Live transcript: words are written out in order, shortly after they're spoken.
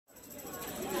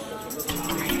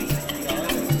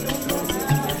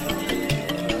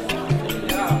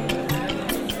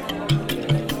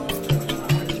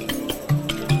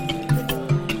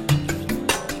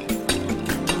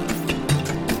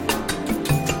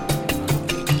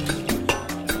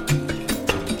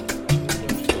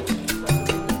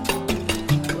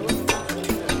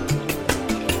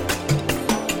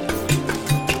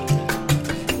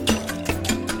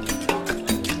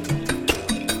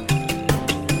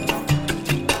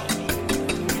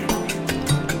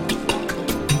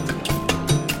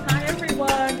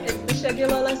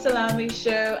Salami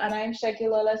Show, and I'm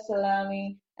Shakilola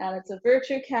Salami, and it's a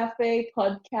virtual cafe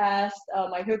podcast.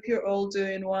 I hope you're all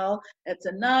doing well. It's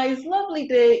a nice, lovely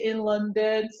day in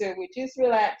London, so we're just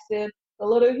relaxing. A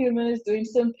lot of humans doing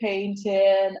some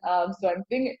painting. I'm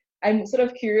sort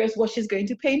of curious what she's going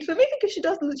to paint for me because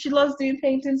she loves doing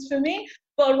paintings for me.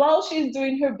 But while she's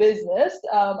doing her business,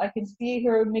 I can see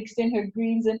her mixing her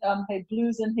greens and her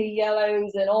blues and her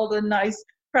yellows and all the nice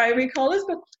primary colors.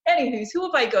 But anyways, who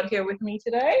have I got here with me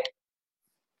today?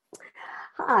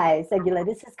 Hi, Segula.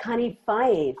 This is Connie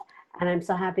Pheiff, and I'm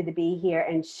so happy to be here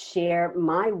and share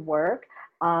my work.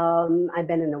 I've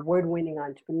been an award-winning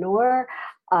entrepreneur.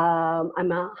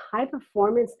 I'm a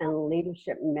high-performance and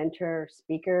leadership mentor,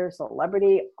 speaker,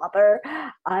 celebrity, author.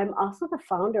 I'm also the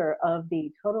founder of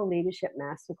the Total Leadership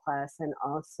Masterclass and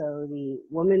also the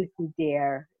Women Who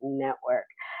Dare Network.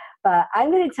 But I'm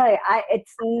going to tell you,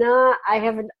 I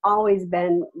haven't always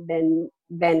been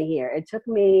here. It took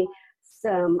me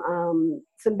some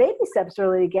baby steps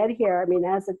really to get here. I mean,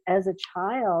 as a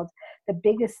child, the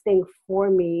biggest thing for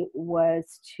me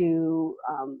was to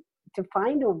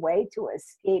find a way to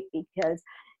escape because,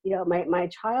 you know, my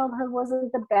childhood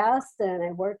wasn't the best, and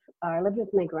I lived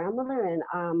with my grandmother, and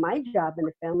my job in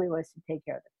the family was to take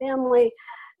care of the family,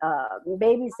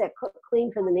 babysit, cook,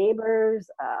 clean for the neighbors,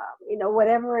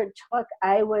 whatever it took.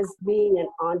 I was being an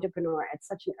entrepreneur at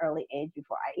such an early age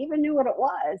before I even knew what it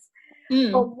was.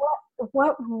 But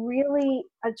what really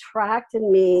attracted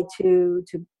me to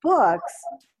books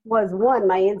was, one,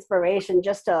 my inspiration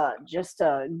just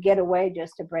to get away,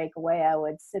 just to break away. I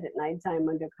would sit at nighttime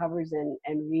under covers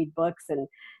and read books. And,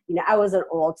 you know, I was an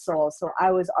old soul, so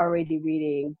I was already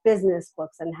reading business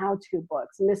books and how-to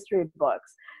books, mystery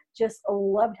books. Just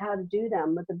loved how to do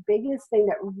them. But the biggest thing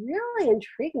that really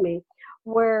intrigued me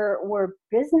were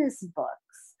business books.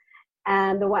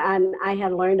 And I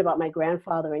had learned about my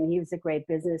grandfather, and he was a great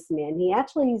businessman. He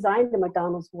actually designed the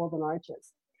McDonald's Golden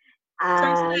Arches.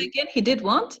 Sorry, say again. He did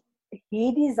what?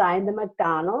 He designed the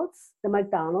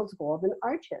McDonald's Golden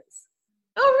Arches.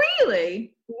 Oh,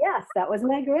 really? Yes, that was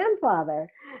my grandfather.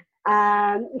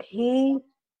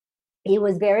 He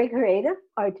was very creative,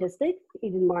 artistic. He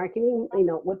did marketing,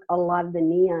 with a lot of the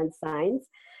neon signs.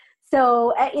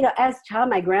 So, as a child,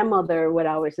 my grandmother would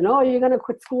always say, "Oh, you're going to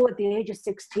quit school at the age of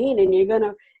 16 and you're going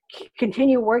to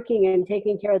continue working and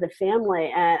taking care of the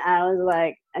family." And I was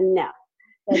like, no,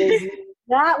 that is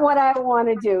not what I want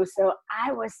to do. So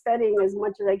I was studying as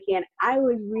much as I can. I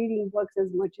was reading books as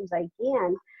much as I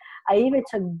can. I even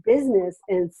took business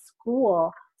in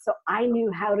school, so I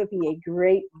knew how to be a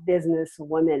great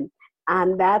businesswoman.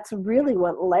 And that's really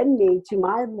what led me to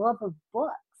my love of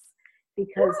books,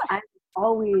 because I was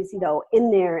always,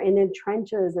 in the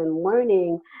trenches and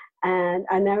learning. And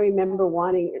I remember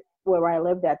wanting, where I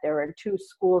lived at, there were two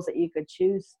schools that you could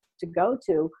choose to go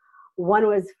to. One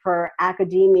was for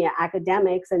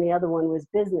academics, and the other one was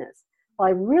business. Well,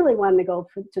 I really wanted to go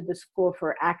to the school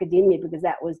for academia because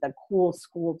that was the cool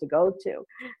school to go to.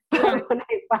 But when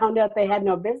I found out they had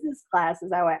no business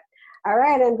classes, I went, all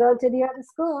right, I'm going to the other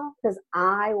school because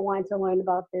I want to learn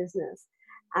about business.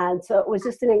 And so it was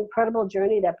just an incredible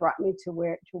journey that brought me to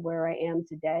where I am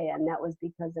today. And that was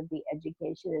because of the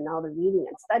education and all the reading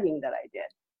and studying that I did.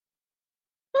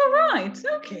 All right.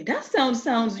 Okay. That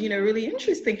sounds really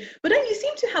interesting. But then you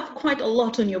seem to have quite a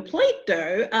lot on your plate,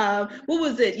 though. What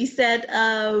was it? You said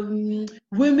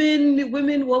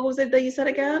women. What was it that you said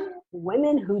again?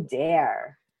 Women Who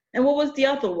Dare. And what was the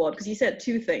other one? Because you said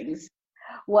two things.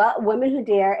 Well, Women Who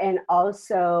Dare, and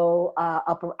also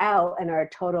Up or Out in our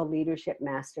Total Leadership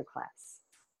Masterclass.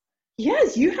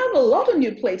 Yes, you have a lot on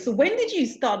your plate. So when did you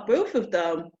start both of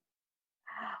them?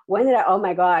 Oh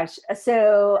my gosh.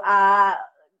 So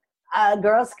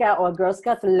Girl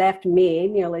Scouts left me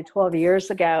nearly 12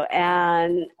 years ago.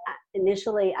 And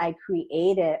initially I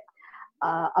created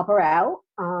Up or Out,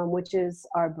 which is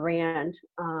our brand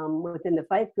within the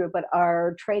Pheiff Group, but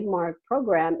our trademark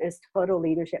program is Total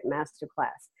Leadership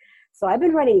Masterclass. So I've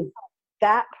been running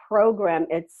that program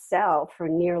itself for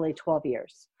nearly 12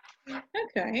 years.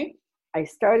 Okay. I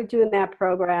started doing that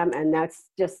program, and that's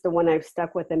just the one I've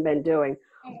stuck with and been doing.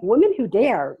 Women Who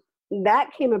Dare,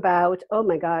 that came about, oh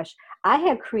my gosh, I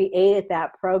had created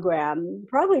that program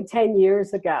probably 10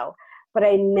 years ago, but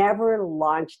I never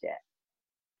launched it.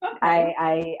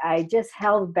 Okay. I just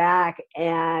held back,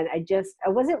 and I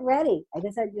wasn't ready. I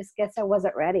just guess I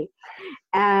wasn't ready.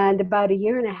 And about a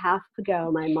year and a half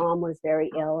ago, my mom was very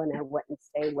ill, and I went and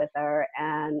stayed with her.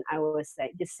 And I was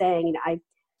just saying,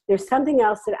 there's something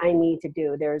else that I need to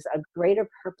do. There's a greater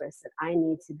purpose that I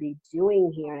need to be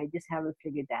doing here, and I just haven't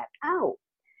figured that out.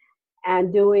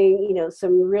 and doing,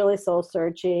 some really soul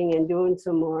searching and doing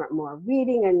some more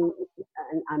reading and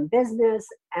on business.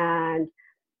 And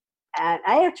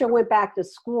I actually went back to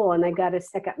school and I got a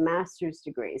second master's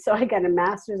degree. So I got a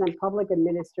master's in public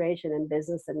administration and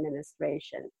business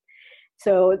administration.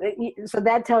 So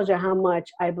that tells you how much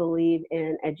I believe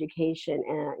in education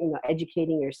and,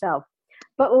 educating yourself.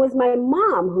 But it was my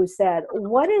mom who said,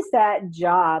 what is that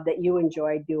job that you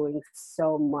enjoy doing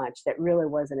so much that really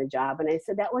wasn't a job? And I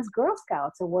said, that was Girl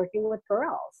Scouts and working with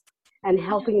girls and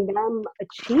helping them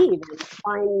achieve and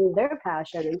find their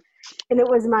passion. And it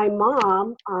was my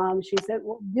mom. She said,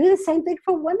 well, do the same thing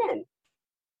for women.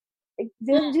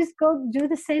 Just go do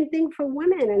the same thing for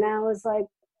women. And I was like,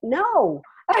 no.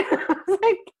 I was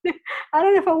like, I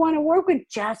don't know if I want to work with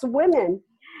just women.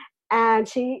 And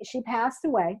she passed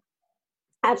away.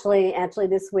 Actually,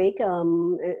 this week,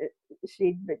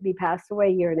 she'd be passed away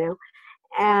a year now.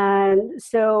 And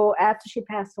so after she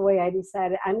passed away, I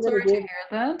decided I'm going to hear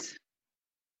that.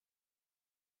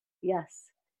 Yes.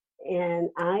 And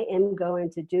I am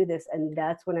going to do this. And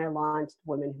that's when I launched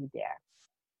Women Who Dare.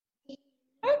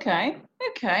 Okay.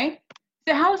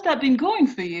 So how's that been going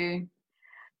for you?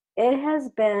 It has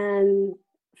been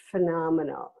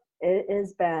phenomenal. It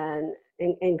has been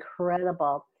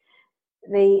incredible.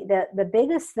 The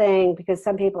biggest thing, because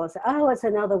some people say, oh, it's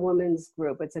another women's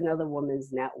group, it's another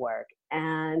women's network.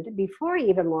 And before I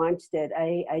even launched it,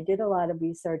 I did a lot of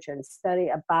research and study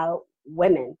about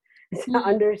women to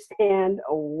understand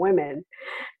women.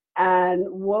 And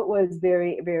what was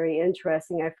very, very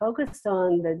interesting, I focused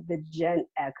on the Gen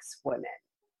X women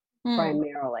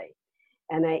primarily.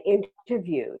 And I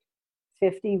interviewed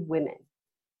 50 women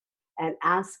and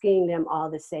asking them all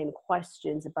the same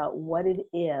questions about what it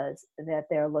is that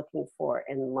they're looking for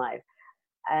in life.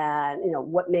 And,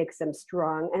 what makes them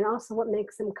strong and also what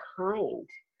makes them kind.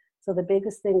 So the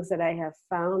biggest things that I have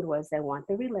found was they want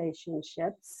the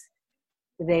relationships.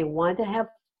 They want to have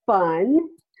fun,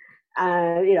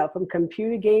 from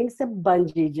computer games to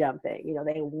bungee jumping.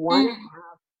 They want to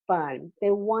have fun.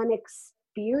 They want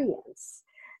experience.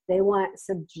 They want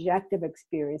subjective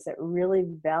experience that really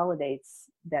validates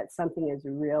that something is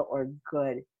real or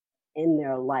good in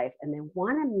their life. And they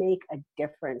want to make a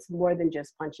difference more than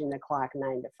just punching the clock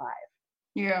 9 to 5.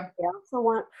 Yeah. They also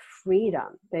want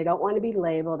freedom. They don't want to be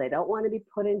labeled. They don't want to be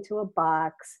put into a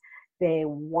box. They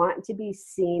want to be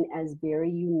seen as very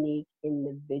unique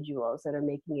individuals that are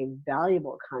making a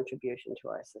valuable contribution to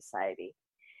our society.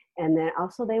 And then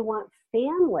also they want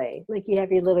family, like you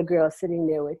have your little girl sitting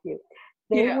there with you.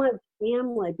 They want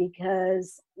family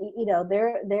because,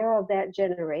 they're of that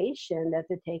generation that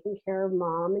they're taking care of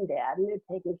mom and dad and they're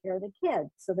taking care of the kids.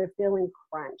 So they're feeling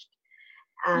crunched.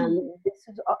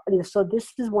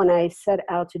 This is when I set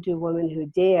out to do Women Who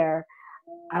Dare.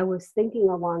 I was thinking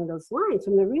along those lines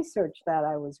from the research that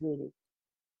I was reading.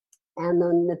 And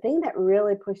then the thing that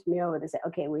really pushed me over to say,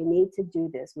 okay, we need to do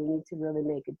this. We need to really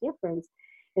make a difference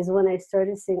is when I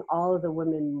started seeing all of the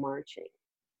women marching.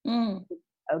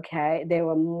 Okay, they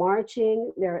were marching.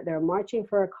 They're marching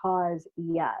for a cause,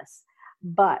 yes,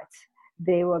 but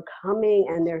they were coming,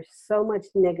 and there's so much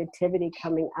negativity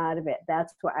coming out of it.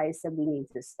 That's why I said we need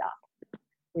to stop.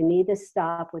 We need to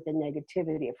stop with the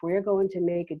negativity. If we're going to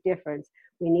make a difference,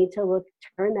 we need to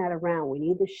turn that around. We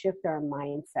need to shift our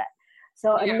mindset.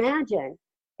 So imagine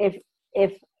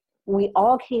if we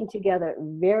all came together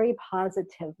very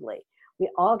positively. We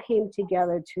all came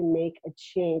together to make a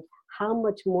change. How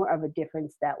much more of a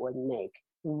difference that would make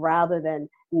rather than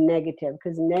negative,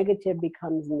 because negative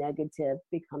becomes negative.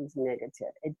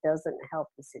 It doesn't help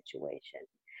the situation.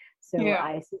 So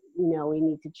I said, we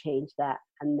need to change that.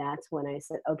 And that's when I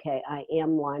said, okay, I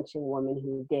am launching Women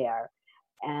Who Dare,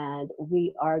 and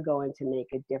we are going to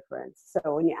make a difference.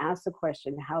 So when you ask the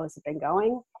question, how has it been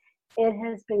going? It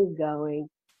has been going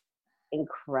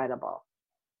incredible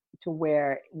to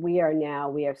where we are now.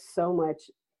 We have so much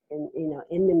in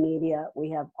the media. We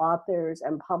have authors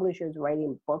and publishers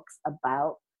writing books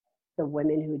about the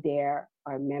Women Who Dare,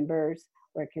 our members.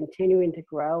 We're continuing to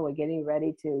grow. We're getting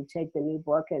ready to take the new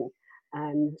book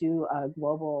and do a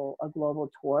global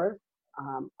tour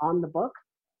on the book,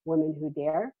 Women Who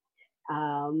Dare.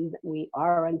 We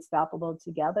are unstoppable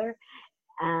together.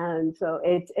 And so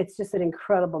it's just an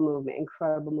incredible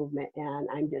movement. And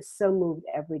I'm just so moved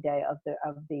every day of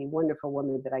the wonderful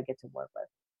women that I get to work with.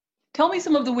 Tell me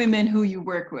some of the women who you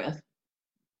work with.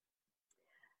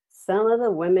 Some of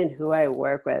the women who I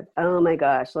work with, oh my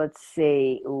gosh, let's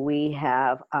see. We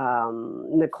have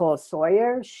Nicole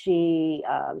Sawyer. She's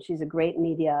a great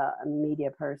media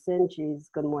person. She's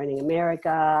Good Morning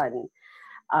America, and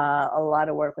A lot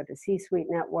of work with the C-Suite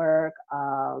Network.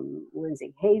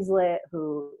 Lindsay Hazlett,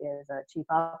 who is a chief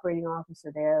operating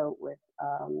officer there with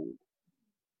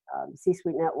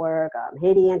C-Suite Network.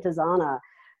 Haiti Antizana,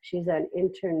 she's an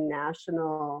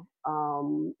international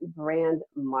brand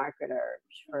marketer.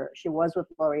 She was with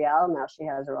L'Oreal. Now she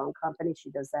has her own company. She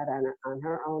does that on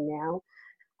her own now.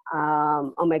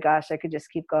 Oh my gosh, I could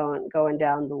just keep going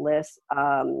down the list.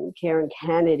 Karen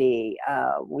Kennedy,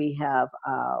 we have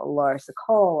Laura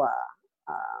Sokola,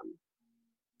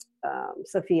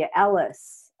 Sophia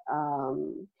Ellis,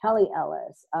 Kelly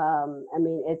Ellis. I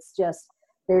mean, it's just,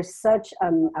 there's such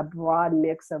a broad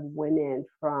mix of women,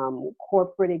 from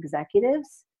corporate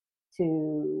executives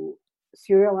to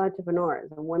serial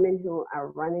entrepreneurs, women who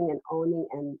are running and owning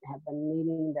and have been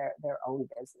leading their own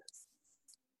business.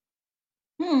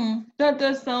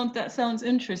 That sounds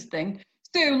interesting.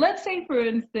 So let's say, for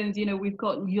instance, we've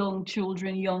got young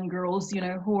children, young girls,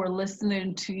 who are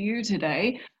listening to you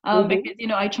today. Because,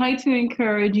 I try to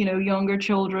encourage, younger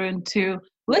children to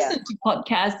listen to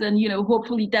podcasts, and,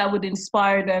 hopefully that would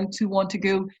inspire them to want to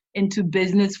go into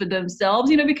business for themselves,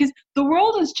 because the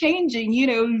world is changing.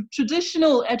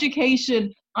 Traditional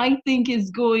education, I think,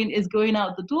 is going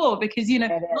out the door, because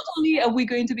not only are we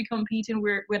going to be competing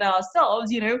with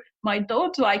ourselves, my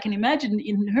daughter, I can imagine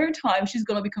in her time she's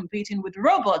going to be competing with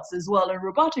robots as well, and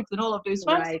robotics and all of those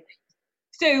fancy things.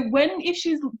 So if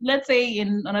she's, let's say,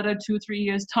 in another 2-3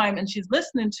 years time, and she's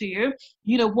listening to you,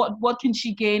 what can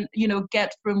she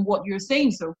get from what you're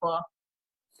saying so far?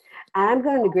 I'm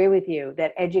going to agree with you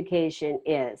that education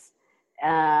is,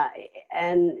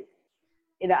 and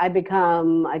I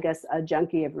become, I guess, a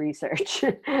junkie of research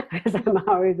because I'm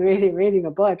always reading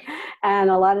a book. And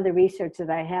a lot of the research that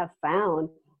I have found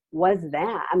was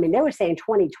that, I mean, they were saying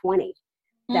 2020,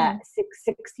 that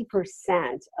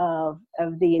 60% of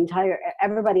the entire,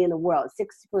 everybody in the world,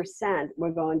 60%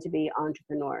 were going to be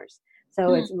entrepreneurs.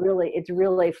 So it's really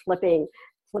flipping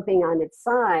on its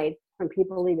side from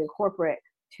people leaving corporate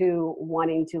to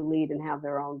wanting to lead and have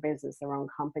their own business, their own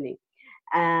company.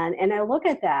 And I look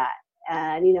at that,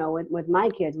 and, with my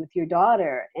kids, with your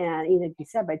daughter, and, like you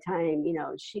said, by the time,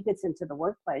 she gets into the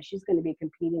workplace, she's going to be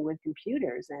competing with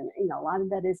computers. And, a lot of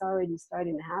that is already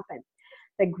starting to happen.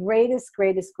 The greatest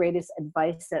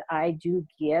advice that I do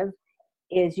give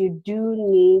is you do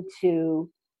need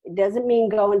to, it doesn't mean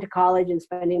going to college and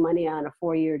spending money on a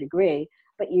 4-year degree,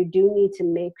 but you do need to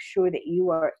make sure that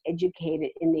you are educated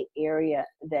in the area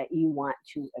that you want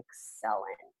to excel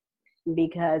in.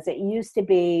 Because it used to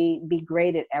be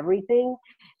great at everything.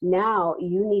 Now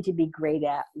you need to be great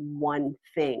at one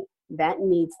thing. That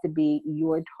needs to be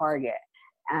your target.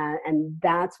 And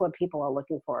that's what people are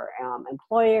looking for.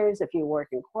 Employers, if you work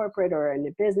in corporate or in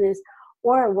a business,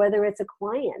 or whether it's a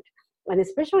client. And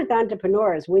especially with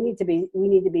entrepreneurs, we need to be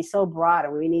so broad,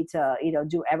 and we need to,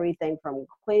 do everything from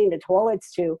cleaning the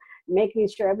toilets to making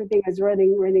sure everything is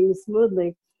running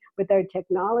smoothly with our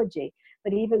technology.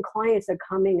 But even clients are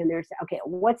coming and they're saying, okay,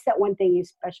 what's that one thing you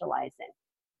specialize in?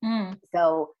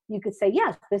 So you could say,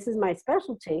 yes, this is my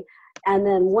specialty. And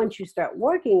then once you start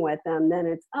working with them, then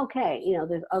it's okay.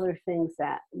 There's other things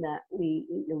that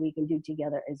we can do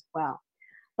together as well.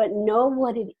 But know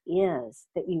what it is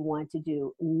that you want to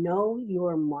do. Know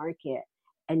your market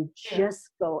and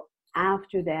just go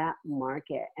after that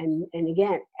market. And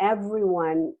again,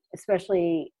 everyone,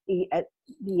 especially at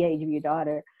the age of your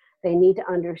daughter, they need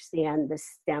to understand the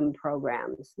STEM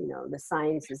programs, the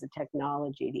sciences, the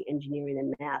technology, the engineering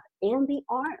and math, and the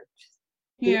arts.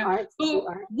 How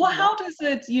does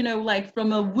it, like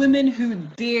from a women who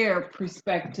dare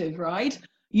perspective, right?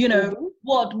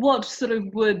 What sort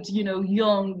of would,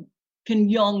 young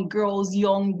girls,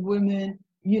 young women,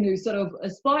 sort of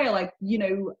aspire, like,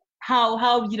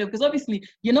 how, because obviously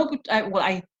you're not,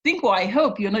 I think, or I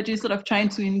hope you're not just sort of trying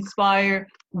to inspire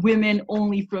women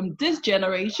only from this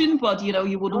generation, but,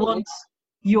 you would want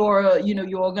your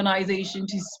organization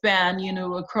to span,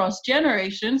 across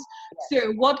generations.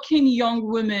 So what can young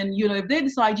women, if they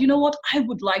decide, what, I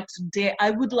would like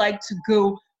to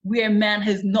go where man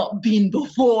has not been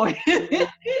before.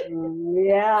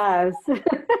 Yes.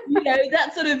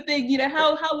 That sort of thing,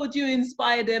 how would you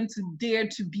inspire them to dare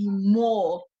to be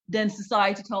more than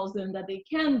society tells them that they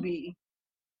can be?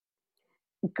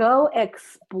 Go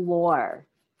explore.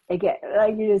 Again,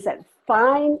 like you just said,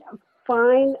 find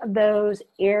those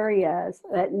areas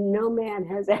that no man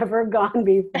has ever gone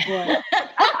before.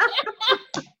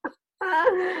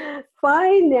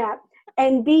 Find that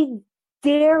and be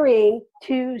daring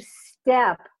to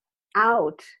step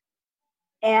out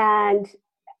and,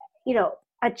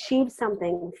 achieve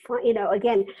something.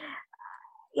 Again,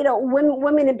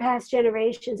 women in past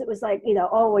generations, it was like,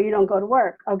 oh, well, you don't go to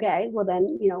work. Okay, well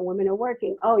then, women are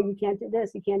working. Oh, you can't do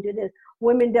this, you can't do this.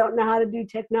 Women don't know how to do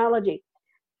technology.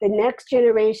 The next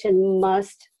generation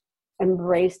must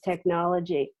embrace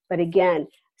technology. But again,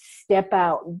 step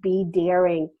out, be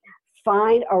daring,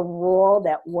 find a role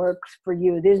that works for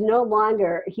you. There's no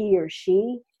longer he or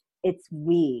she, it's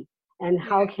we. And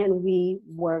how can we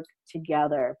work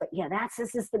together? But yeah,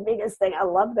 this is the biggest thing. I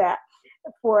love that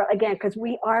because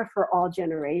we are for all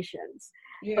generations.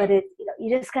 Yeah. But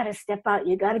you just got to step out.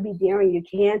 You got to be daring. You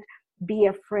can't be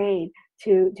afraid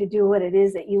to do what it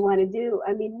is that you want to do.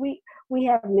 I mean, we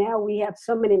have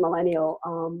so many millennial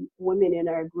women in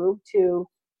our group to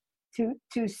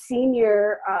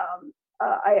senior.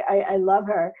 I love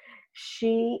her.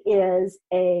 She is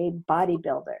a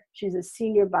bodybuilder. She's a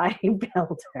senior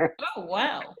bodybuilder. Oh,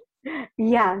 wow.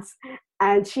 Yes.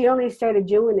 And she only started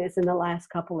doing this in the last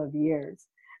couple of years.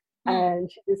 And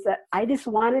she just said, I just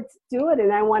wanted to do it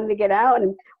and I wanted to get out.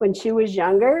 And when she was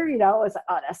younger, it was,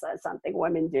 oh, that's not something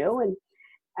women do.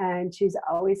 And she's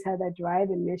always had that drive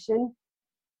and mission.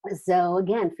 So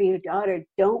again, for your daughter,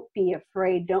 don't be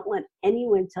afraid. Don't let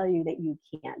anyone tell you that you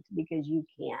can't, because you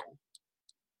can.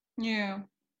 Yeah.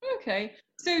 Okay.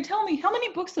 So tell me, how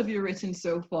many books have you written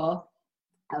so far?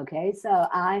 Okay, so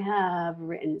I have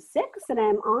written 6 and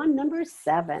I'm on number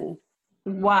 7.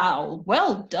 Wow.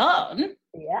 Well done.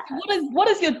 Yeah. What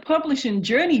has your publishing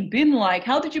journey been like?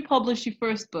 How did you publish your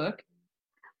first book?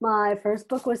 My first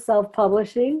book was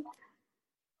self-publishing.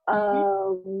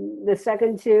 The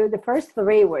first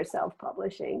 3 were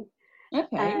self-publishing.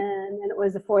 Okay. And then it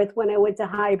was the 4th when I went to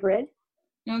hybrid.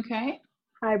 Okay.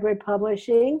 Hybrid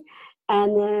publishing.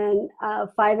 And then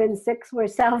 5 and 6 were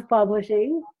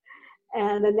self-publishing.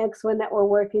 And the next one that we're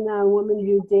working on, Women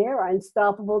Who Dare,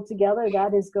 Unstoppable Together,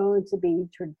 that is going to be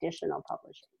traditional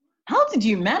publishing. How did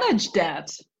you manage that?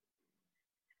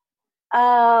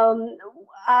 A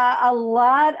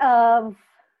lot of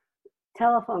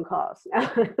telephone calls.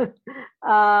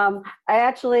 I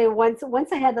actually, once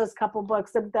I had those couple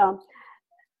books of them,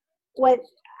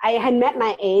 I had met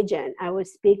my agent. I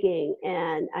was speaking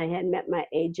and I had met my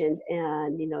agent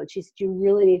and, she said, you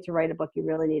really need to write a book. You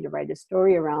really need to write a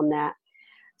story around that.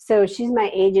 So she's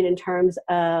my agent in terms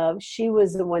of, she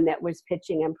was the one that was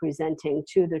pitching and presenting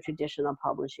to the traditional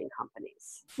publishing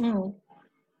companies.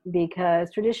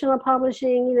 Because traditional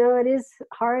publishing, it is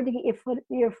hard to get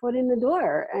your foot in the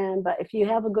door. But if you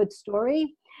have a good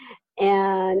story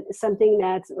and something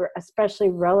that's especially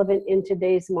relevant in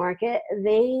today's market,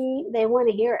 they want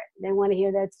to hear it. They want to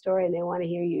hear that story and they want to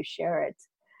hear you share it.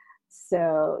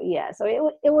 So yeah, so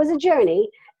it was a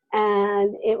journey,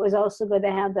 and it was also good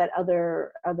to have that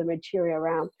other material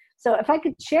around. So if I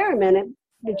could share a minute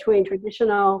between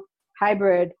traditional,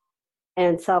 hybrid,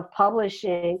 and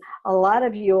self-publishing, a lot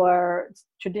of your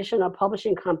traditional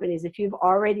publishing companies, if you've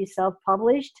already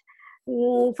self-published,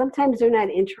 sometimes they're not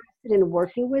interested in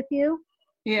working with you.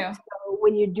 Yeah. So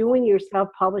when you're doing your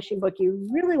self-publishing book, you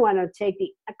really want to take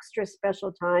the extra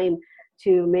special time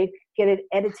to get it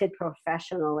edited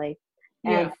professionally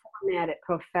and format it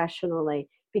professionally,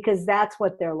 because that's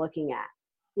what they're looking at.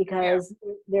 Because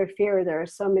their fear, there are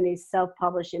so many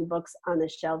self-publishing books on the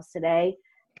shelves today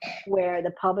where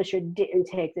the publisher didn't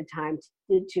take the time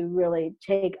to really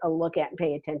take a look at and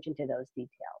pay attention to those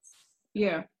details.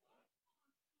 Yeah.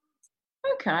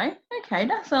 Okay.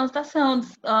 That sounds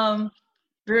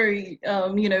very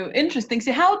interesting.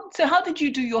 So how did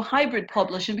you do your hybrid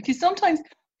publishing? Because sometimes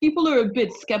people are a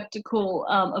bit skeptical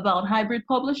about hybrid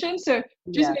publishing. So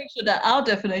just make sure that our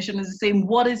definition is the same.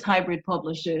 What is hybrid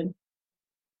publishing?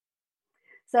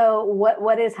 So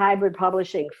what is hybrid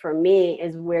publishing for me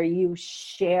is where you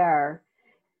share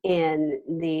in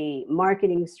the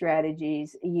marketing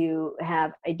strategies. You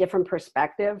have a different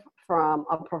perspective from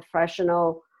a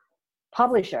professional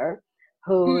publisher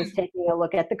who is taking a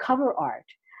look at the cover art.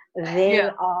 They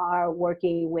are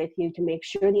working with you to make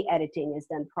sure the editing is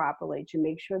done properly, to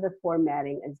make sure the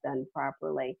formatting is done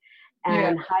properly.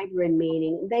 And hybrid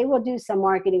meaning they will do some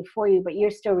marketing for you, but you're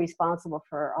still responsible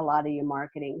for a lot of your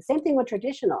marketing. Same thing with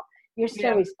traditional. You're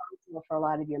still responsible for a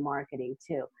lot of your marketing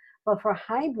too. But for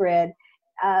hybrid,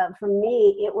 for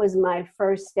me, it was my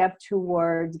first step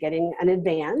towards getting an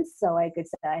advance. So I could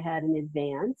say I had an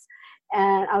advance.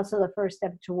 And also the first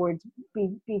step towards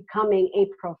becoming a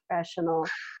professional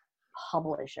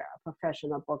publisher, a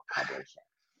professional book publisher.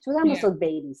 So it's almost like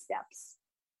baby steps.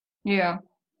 Yeah.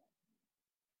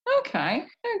 Okay.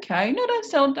 No,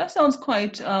 that sounds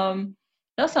quite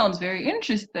that sounds very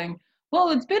interesting. Well,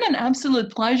 it's been an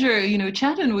absolute pleasure,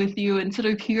 chatting with you and sort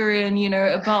of hearing,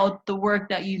 about the work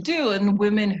that you do and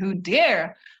Women Who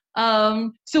Dare.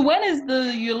 So when is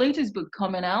your latest book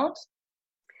coming out?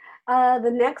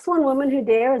 The next one, Women Who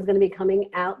Dare, is going to be coming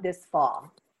out this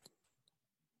fall.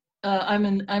 I'm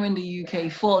in the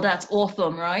UK. Fall. That's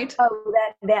autumn, right? Oh,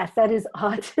 that is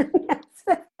autumn.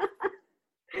 Yes.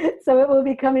 So it will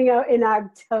be coming out in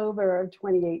October of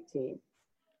 2018.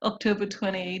 October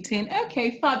 2018.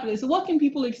 Okay, fabulous. What can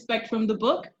people expect from the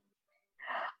book?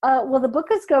 Well, the book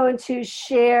is going to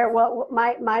share, well,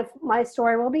 my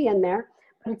story will be in there,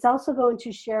 but it's also going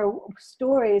to share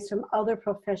stories from other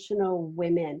professional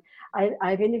women.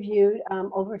 I've interviewed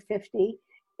over 50,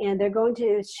 and they're going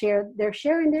to they're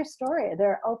sharing their story.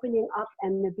 They're opening up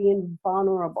and they're being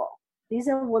vulnerable. These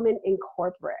are women in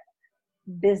corporate,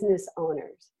 business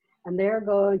owners, and they're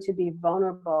going to be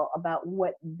vulnerable about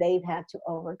what they've had to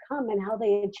overcome and how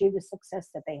they achieve the success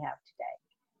that they have today.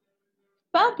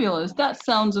 Fabulous. That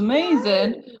sounds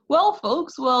amazing. Well,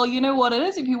 folks, well, you know what it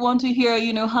is. If you want to hear,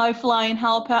 high-flying,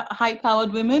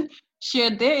 high-powered women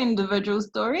share their individual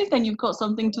stories, then you've got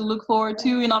something to look forward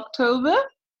to in October.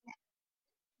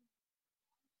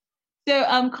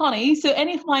 So, Connie, so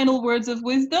any final words of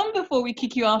wisdom before we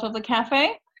kick you out of the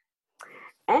cafe?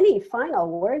 Any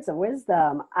final words of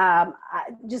wisdom?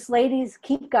 Just ladies,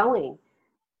 keep going.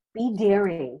 Be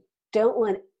daring. Don't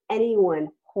let anyone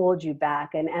hold you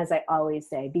back. And as I always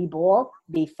say, be bold,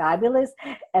 be fabulous,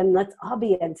 and let's all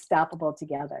be unstoppable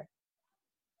together.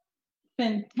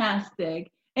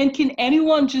 Fantastic. And can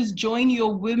anyone just join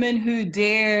your Women Who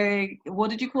Dare, what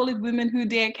did you call it? Women Who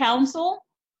Dare Council?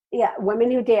 Yeah, Women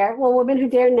Who Dare. Well, Women Who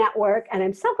Dare Network. And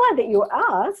I'm so glad that you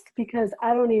asked, because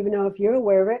I don't even know if you're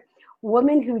aware of it.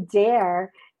 Women Who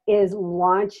Dare is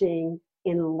launching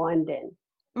in London.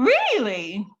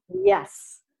 Really?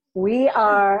 Yes. We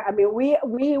are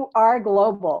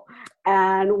global,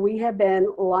 and we have been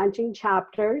launching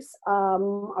chapters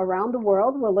around the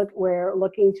world. We're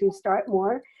looking to start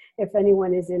more if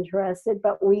anyone is interested,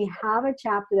 but we have a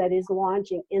chapter that is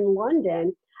launching in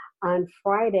London on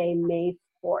Friday, May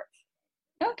 4th.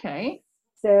 Okay.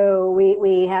 So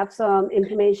we have some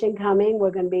information coming.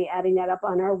 We're going to be adding that up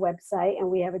on our website, and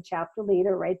we have a chapter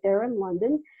leader right there in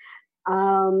London.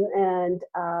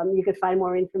 You can find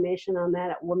more information on that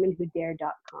at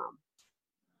womenwhodare.com.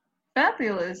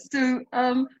 Fabulous. So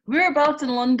whereabouts in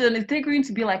London? Is there going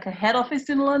to be like a head office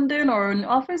in London or an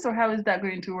office, or how is that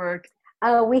going to work?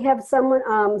 We have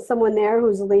someone there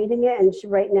who's leading it, and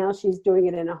right now she's doing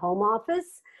it in a home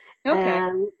office. Okay.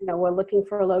 And we're looking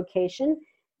for a location,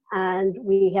 and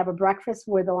we have a breakfast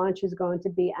where the launch is going to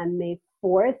be on May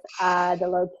 4th. The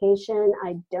location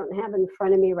I don't have in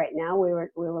front of me right now. We were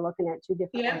looking at two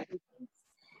different locations.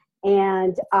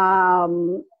 And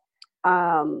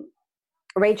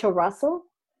Rachel Russell,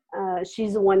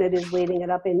 she's the one that is leading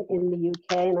it up in the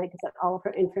UK. And like I said, all of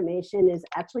her information is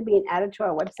actually being added to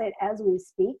our website as we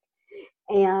speak.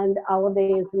 And all of the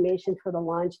information for the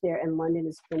launch there in London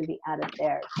is going to be added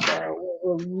there. So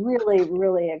we're really,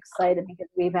 really excited, because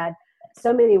we've had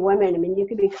so many women. I mean, you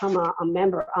can become a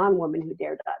member on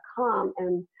womenwhodare.com,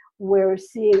 and we're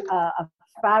seeing a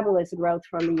fabulous growth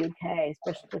from the UK,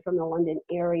 especially from the London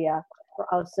area. We're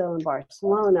also in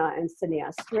Barcelona and Sydney,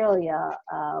 Australia.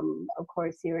 Of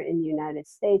course, here in the United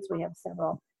States, we have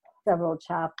several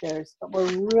chapters, but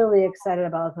we're really excited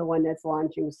about the one that's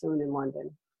launching soon in London.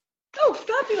 Oh,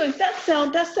 fabulous. That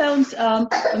sounds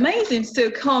amazing. So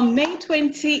come May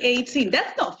 2018.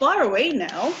 That's not far away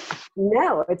now.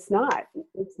 No, it's not.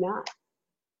 It's not.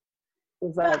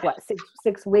 It's like, what,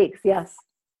 six weeks? Yes.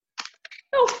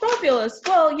 Oh, fabulous.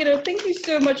 Well, thank you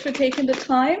so much for taking the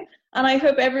time. And I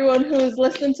hope everyone who's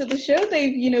listened to the show,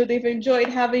 they've enjoyed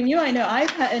having you. I know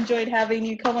I've enjoyed having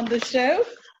you come on the show.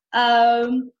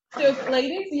 So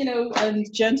ladies,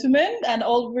 and gentlemen, and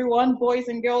everyone, boys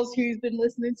and girls who's been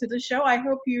listening to the show, I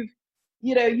hope you've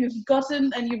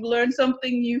gotten and you've learned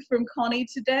something new from Connie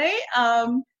today.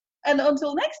 And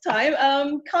until next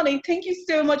time, Connie, thank you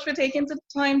so much for taking the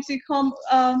time to come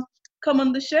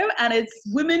on the show. And it's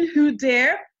Women Who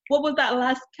Dare. What was that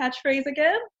last catchphrase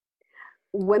again?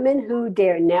 Women Who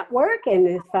Dare Network, and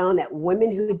it's found at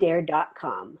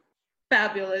womenwhodare.com.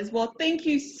 Fabulous. Well, thank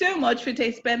you so much for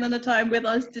spending the time with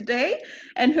us today,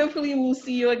 and hopefully we'll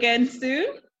see you again soon.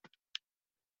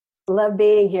 Love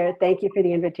being here. Thank you for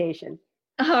the invitation.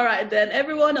 All right, then,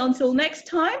 everyone, until next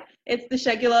time, it's the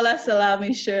Shagilola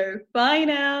Salami Show. Bye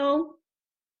now.